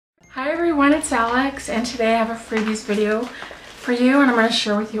Hi everyone, it's Alex, and today I have a freebies video for you, and I'm going to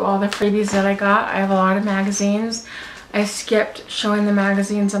share with you all the freebies that I got. I have a lot of magazines. I skipped showing the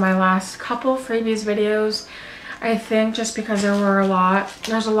magazines in my last couple freebies videos, I think, just because there were a lot.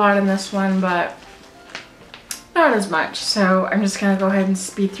 There's a lot in this one, but not as much, so I'm just going to go ahead and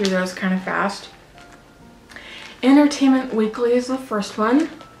speed through those kind of fast. Entertainment Weekly is the first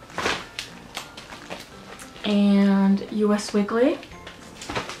one, and US Weekly.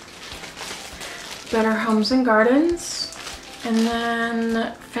 Better Homes and Gardens, and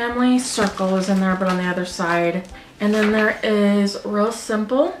then Family Circle is in there, but on the other side. And then there is Real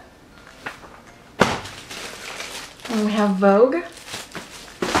Simple, and we have Vogue,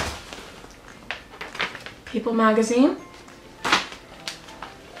 People Magazine,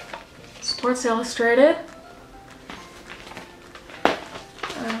 Sports Illustrated,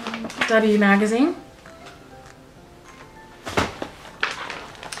 W Magazine,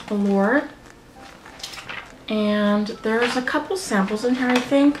 Allure. And there's a couple samples in here, I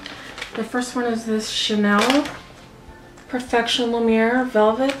think. The first one is this Chanel Perfection Lumiere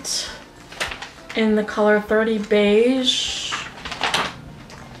Velvet in the color 30 Beige.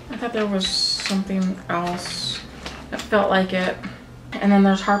 I thought there was something else that felt like it. And then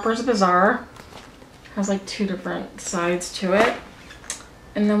there's Harper's Bazaar. Has like two different sides to it.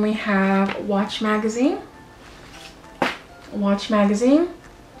 And then we have Watch Magazine. Watch Magazine.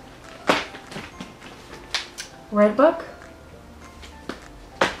 Redbook,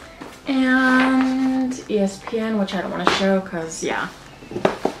 and ESPN, which I don't want to show because, yeah.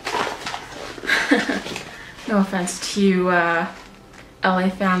 No offense to you LA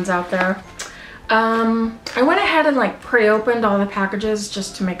fans out there. I went ahead and like pre-opened all the packages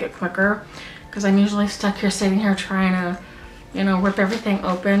just to make it quicker, because I'm usually stuck here sitting here trying to, you know, rip everything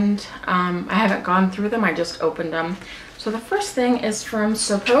opened. I haven't gone through them, I just opened them. So the first thing is from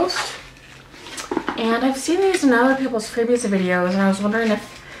SoPost. And I've seen these in other people's freebies videos, and I was wondering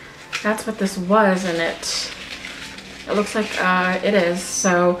if that's what this was, and it looks like it is.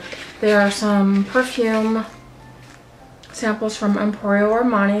 So there are some perfume samples from Emporio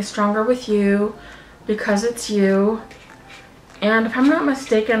Armani, Stronger With You, Because It's You. And if I'm not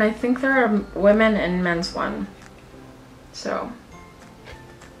mistaken, I think there are women and men's one. So,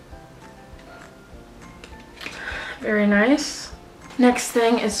 very nice. Next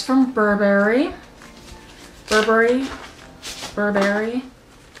thing is from Burberry. Burberry.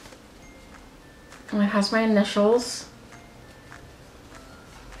 And it has my initials.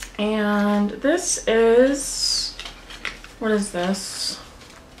 And this is, what is this?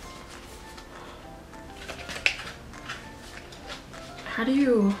 How do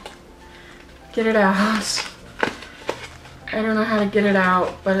you get it out? I don't know how to get it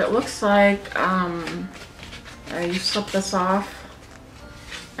out, but it looks like you slip this off.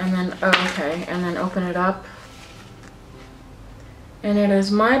 And then, oh, okay, and then open it up. And it is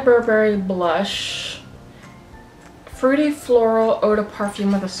My Burberry Blush, Fruity Floral Eau de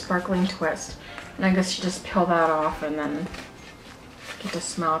Parfum with a Sparkling Twist. And I guess you just peel that off and then get to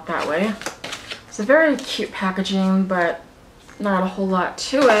smell it that way. It's a very cute packaging, but not a whole lot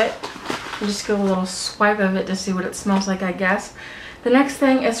to it. You just give a little swipe of it to see what it smells like, I guess. The next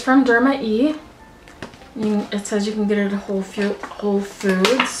thing is from Derma E. It says you can get it at Whole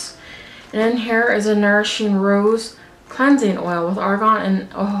Foods. And in here is a Nourishing Rose Cleansing Oil with argan and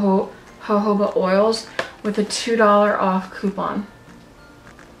jojoba oils with a $2 off coupon.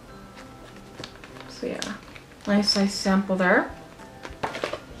 So yeah, nice sample there.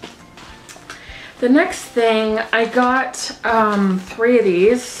 The next thing, I got 3 of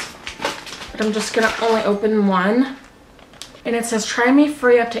these, but I'm just gonna only open one. And it says, try me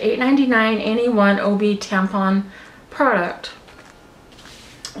free up to $8.99 any one OB tampon product.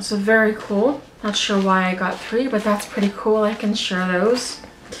 So very cool. Not sure why I got 3, but that's pretty cool. I can share those.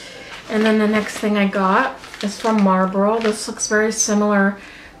 And then the next thing I got is from Marlboro. This looks very similar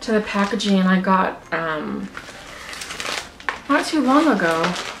to the packaging I got not too long ago.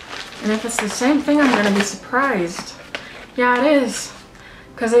 And if it's the same thing, I'm going to be surprised. Yeah, it is.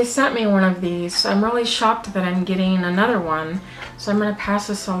 Because they sent me one of these. So I'm really shocked that I'm getting another one. So I'm going to pass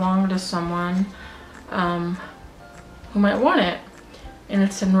this along to someone who might want it. And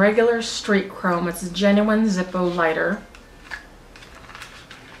it's in regular street chrome. It's a genuine Zippo lighter.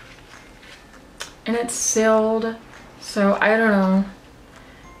 And it's sealed. So I don't know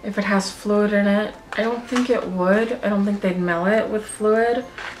if it has fluid in it. I don't think it would. I don't think they'd mail it with fluid.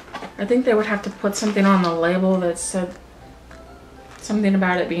 I think they would have to put something on the label that said something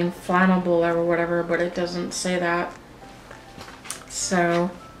about it being flammable or whatever, but it doesn't say that.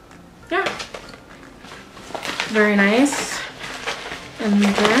 So, yeah. Very nice. And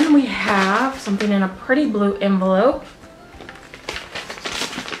then we have something in a pretty blue envelope.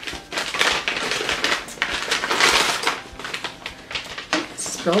 I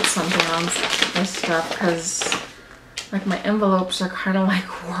spilled something on this stuff because like my envelopes are kind of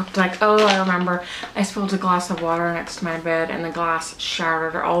like warped. Like, oh, I remember I spilled a glass of water next to my bed and the glass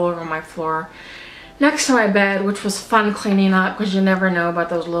shattered all over my floor next to my bed, which was fun cleaning up because you never know about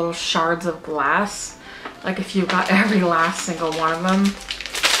those little shards of glass. Like if you got every last single one of them.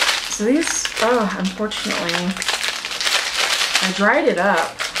 So these, oh, unfortunately, I dried it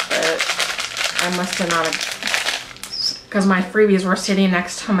up, but I must have not, because my freebies were sitting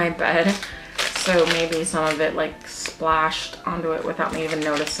next to my bed. So maybe some of it like splashed onto it without me even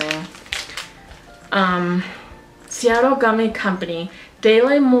noticing. Seattle Gummy Company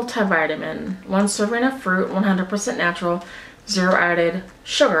Daily Multivitamin. 1 serving of fruit, 100% natural, 0 added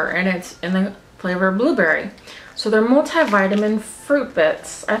sugar, and it's in the flavor blueberry. So they're multivitamin fruit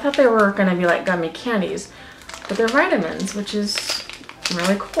bits. I thought they were gonna be like gummy candies, but they're vitamins, which is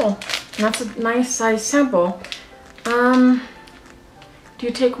really cool. And that's a nice size sample. Do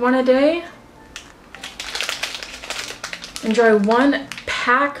you take 1 a day? Enjoy 1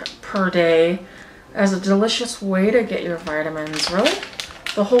 pack per day as a delicious way to get your vitamins. Really?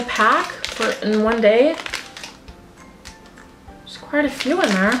 The whole pack in 1 day? There's quite a few in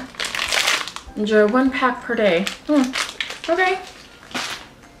there. Enjoy 1 pack per day. Okay.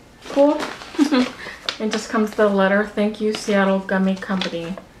 Cool. It just comes with a letter. Thank you, Seattle Gummy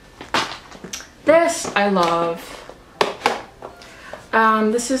Company. This I love.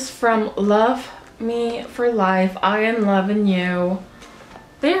 This is from Love Me for Life. I am loving you.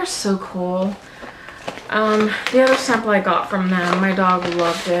 They are so cool. The other sample I got from them, my dog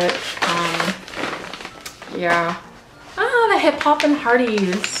loved it. Yeah. Ah, the Hip Hop and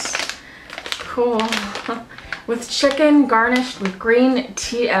Hearties. Cool. With chicken garnished with green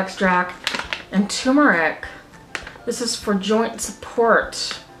tea extract and turmeric. This is for joint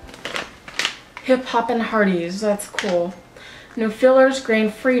support. Hip Hop and Hearties. That's cool. No fillers,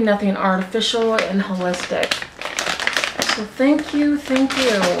 grain-free, nothing artificial, and holistic. So thank you, thank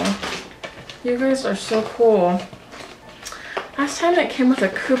you. You guys are so cool. Last time it came with a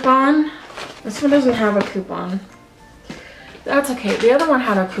coupon. This one doesn't have a coupon. That's okay. The other one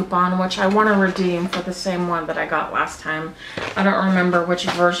had a coupon, which I want to redeem for the same one that I got last time. I don't remember which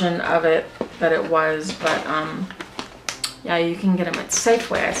version of it that it was, but yeah, you can get them at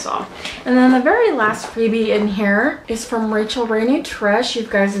Safeway, I saw. And then the very last freebie in here is from Rachel Rainey Tresh. You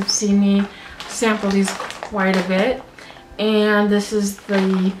guys have seen me sample these quite a bit. And this is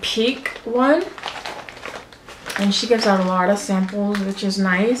the Peak one. And she gives out a lot of samples, which is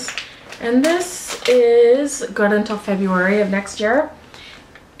nice. And this is good until February of next year.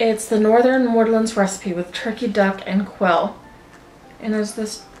 It's the Northern Woodlands recipe with turkey, duck, and quail. And is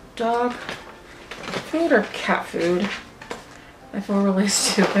this dog food or cat food? I feel really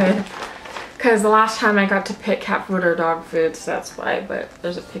stupid. Because the last time I got to pick cat food or dog food, so that's why. But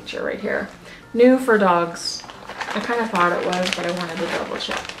there's a picture right here. New for dogs. I kind of thought it was, but I wanted to double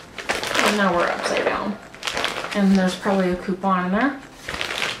check. And now we're upside down. And there's probably a coupon in there.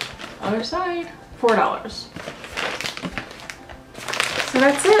 Other side, $4. So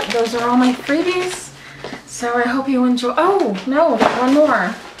that's it. Those are all my freebies. So I hope you enjoy. Oh, no, there's one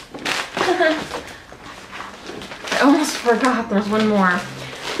more. I almost forgot there's one more.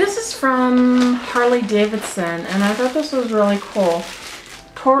 This is from Harley Davidson, and I thought this was really cool.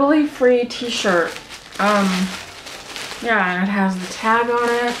 Totally free t-shirt. Yeah, and it has the tag on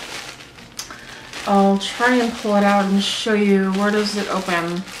it. I'll try and pull it out and show you. Where does it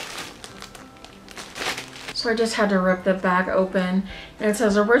open? So I just had to rip the bag open, and it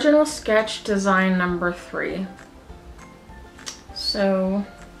says original sketch design number 3. So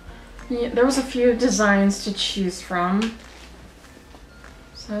yeah, there was a few designs to choose from.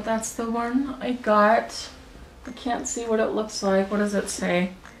 So that's the one I got. I can't see what it looks like. What does it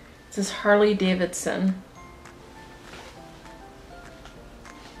say? It says Harley Davidson.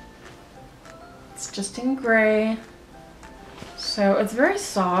 It's just in gray. So it's very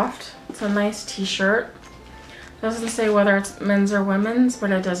soft. It's a nice t-shirt. Doesn't say whether it's men's or women's,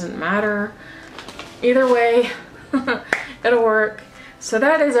 but it doesn't matter. Either way, it'll work. So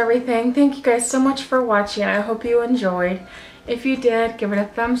that is everything. Thank you guys so much for watching. I hope you enjoyed. If you did, give it a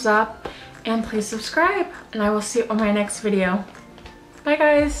thumbs up and please subscribe. And I will see you on my next video. Bye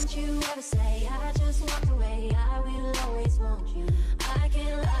guys.